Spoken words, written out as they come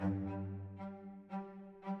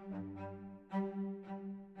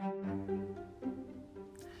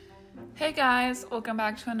Hey guys, welcome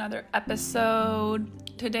back to another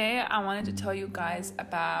episode. Today I wanted to tell you guys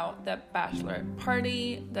about the Bachelorette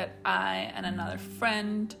Party that I and another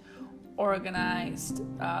friend organized.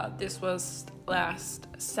 This was last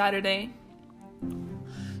Saturday.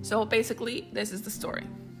 So basically, this is the story.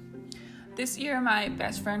 This year my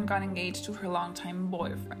best friend got engaged to her longtime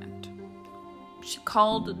boyfriend. She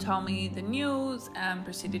called to tell me the news and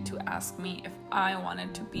proceeded to ask me if I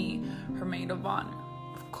wanted to be her maid of honor.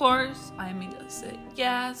 Of course, I immediately said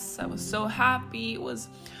yes. I was so happy. It was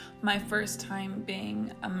my first time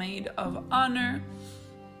being a maid of honor.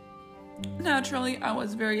 Naturally, I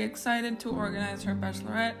was very excited to organize her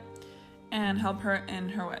bachelorette and help her in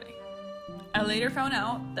her wedding. I later found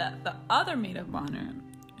out that the other maid of honor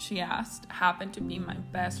she asked happened to be my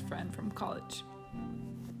best friend from college.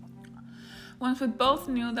 Once we both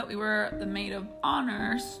knew that we were the maid of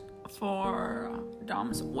honors for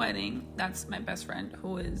Dom's wedding, that's my best friend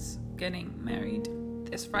who is getting married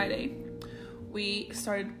this Friday, we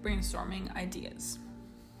started brainstorming ideas.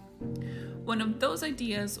 One of those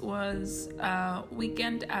ideas was a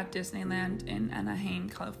weekend at Disneyland in Anaheim,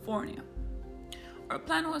 California. Our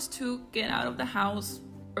plan was to get out of the house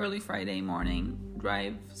early Friday morning,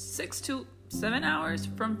 drive 6 to 7 hours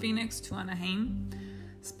from Phoenix to Anaheim,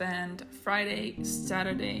 spend Friday,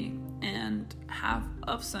 Saturday, and half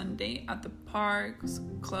of Sunday at the parks,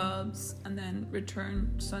 clubs, and then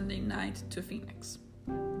return Sunday night to Phoenix.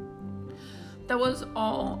 That was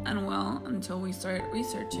all and well until we started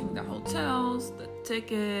researching the hotels, the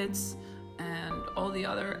tickets, and all the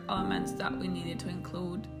other elements that we needed to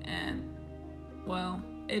include. And, well,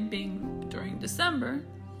 it being during December,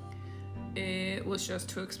 it was just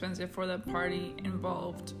too expensive for the party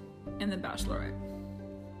involved in the Bachelorette.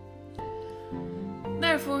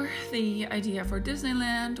 Therefore, the idea for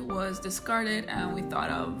Disneyland was discarded, and we thought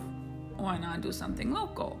of why not do something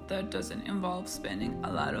local that doesn't involve spending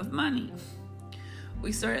a lot of money.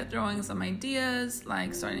 We started throwing some ideas,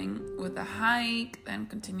 like starting with a hike, then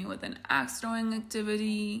continue with an axe throwing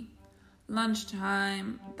activity,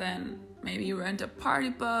 lunchtime, then maybe rent a party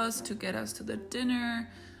bus to get us to the dinner,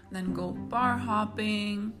 then go bar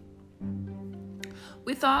hopping.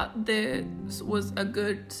 We thought this was a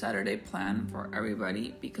good Saturday plan for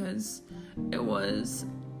everybody because it was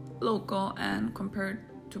local and compared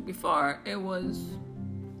to before, it was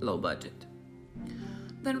low budget.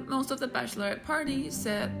 Then most of the bachelorette party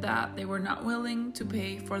said that they were not willing to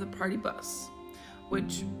pay for the party bus,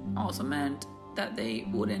 which also meant that they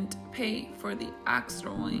wouldn't pay for the axe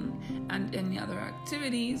throwing and any other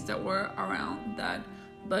activities that were around that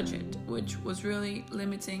budget, which was really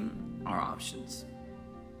limiting our options.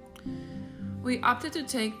 We opted to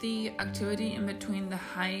take the activity in between the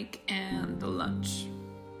hike and the lunch.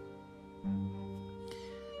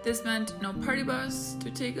 This meant no party bus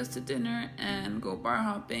to take us to dinner and go bar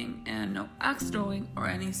hopping, and no axe throwing or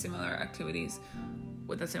any similar activities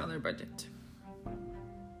with a similar budget.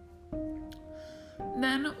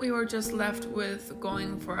 Then we were just left with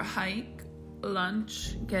going for a hike,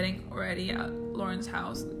 lunch, getting ready at Lauren's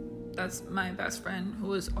house. That's my best friend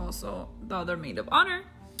who is also the other maid of honor.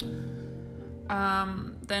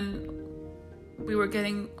 Then we were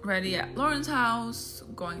getting ready at Lauren's house,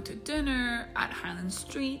 going to dinner at Highland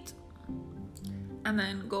Street, and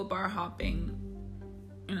then go bar hopping,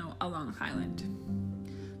 along Highland.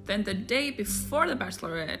 Then the day before the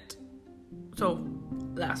Bachelorette, so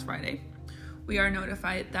last Friday, we are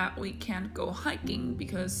notified that we can't go hiking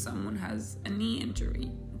because someone has a knee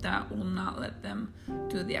injury that will not let them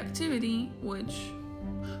do the activity, which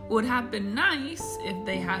would have been nice if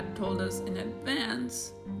they had told us in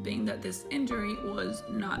advance, being that this injury was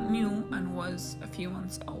not new and was a few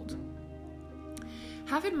months old.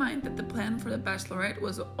 Have in mind that the plan for the Bachelorette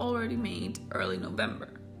was already made early November,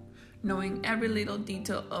 knowing every little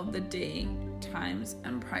detail of the day, times,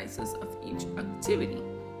 and prices of each activity.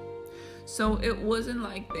 So it wasn't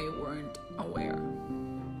like they weren't aware.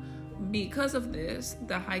 Because of this,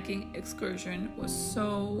 the hiking excursion was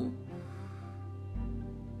so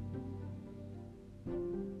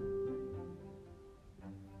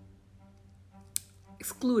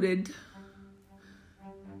excluded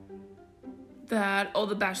that all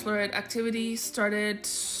the Bachelorette activities started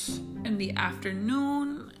in the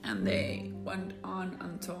afternoon and they went on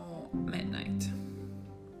until midnight.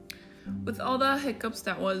 With all the hiccups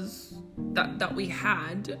that we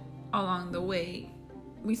had along the way,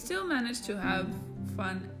 we still managed to have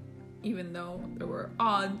fun even though there were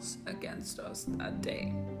odds against us that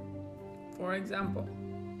day. For example,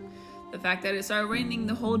 the fact that it started raining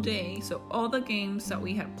the whole day, so all the games that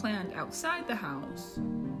we had planned outside the house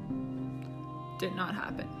did not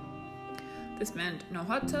happen. This meant no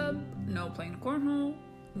hot tub, no playing cornhole,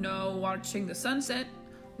 no watching the sunset,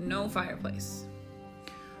 no fireplace.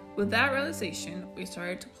 With that realization, we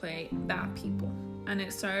started to play bad people, and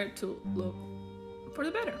it started to look for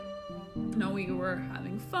the better. We were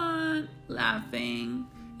having fun, laughing,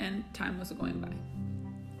 and time was going by.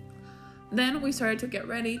 Then we started to get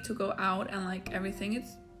ready to go out, and like everything, it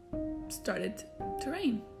started to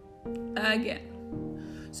rain again.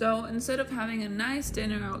 So instead of having a nice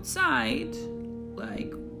dinner outside,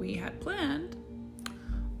 like we had planned,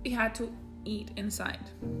 we had to eat inside.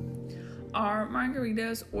 Our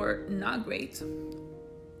margaritas were not great.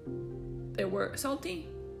 They were salty,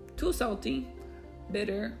 too salty,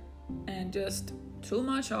 bitter, and just too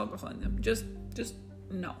much alcohol in them. Just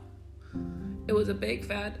no. It was a big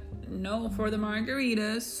fat no for the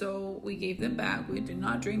margaritas, so we gave them back. We did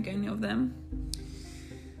not drink any of them.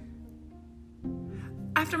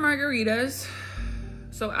 After margaritas,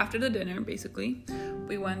 so after the dinner, basically,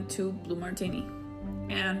 we went to Blue Martini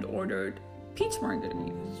and ordered peach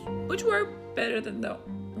margaritas, which were better than the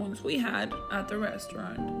ones we had at the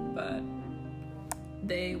restaurant, but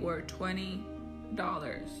they were $20.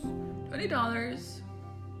 $20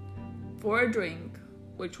 for a drink,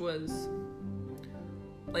 which was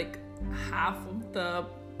like half of the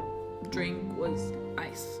drink was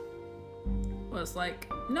ice. Was like,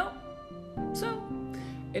 nope. So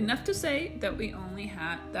enough to say that we only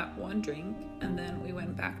had that one drink, and then we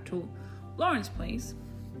went back to Lauren's place,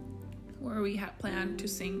 where we had planned to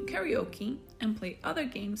sing karaoke and play other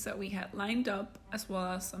games that we had lined up, as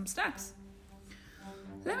well as some snacks.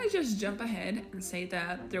 Let me just jump ahead and say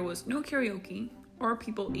that there was no karaoke or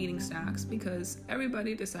people eating snacks because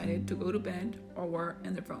everybody decided to go to bed or were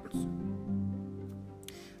in their phones.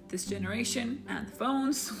 This generation and the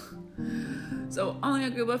phones. So only a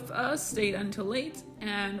group of us stayed until late,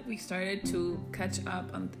 and we started to catch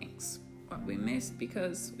up on things what we missed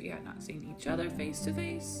because we had not seen each other face to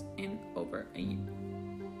face in over a year.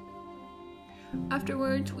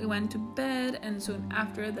 Afterwards, we went to bed, and soon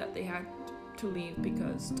after that they had to leave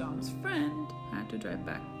because Dom's friend had to drive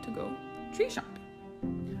back to go tree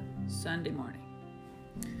shopping Sunday morning.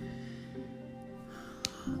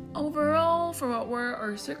 Overall, for what were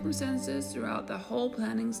our circumstances throughout the whole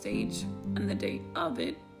planning stage and the day of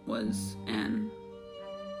it, was an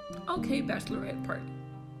okay bachelorette party.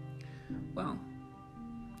 Well,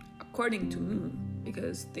 according to me,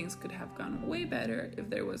 because things could have gone way better if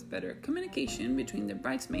there was better communication between the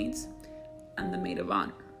bridesmaids and the maid of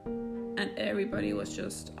honor, and everybody was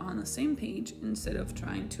just on the same page instead of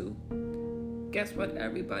trying to guess what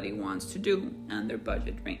everybody wants to do and their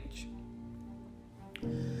budget range.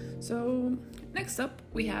 So next up,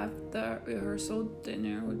 we have the rehearsal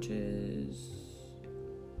dinner, which is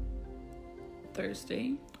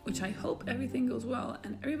Thursday, which I hope everything goes well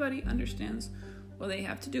and everybody understands what they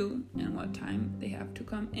have to do and what time they have to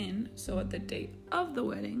come in, so at the day of the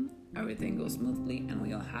wedding, everything goes smoothly and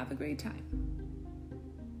we all have a great time.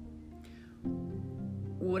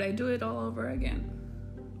 Would I do it all over again?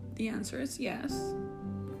 The answer is yes.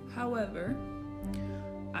 However,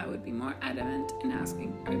 I would be more adamant in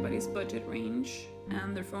asking everybody's budget range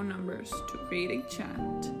and their phone numbers to create a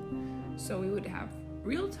chat, so we would have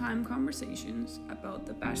real-time conversations about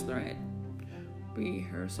the bachelorette,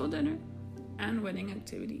 rehearsal dinner, and wedding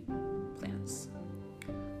activity plans.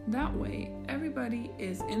 That way, everybody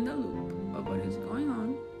is in the loop of what is going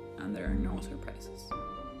on and there are no surprises.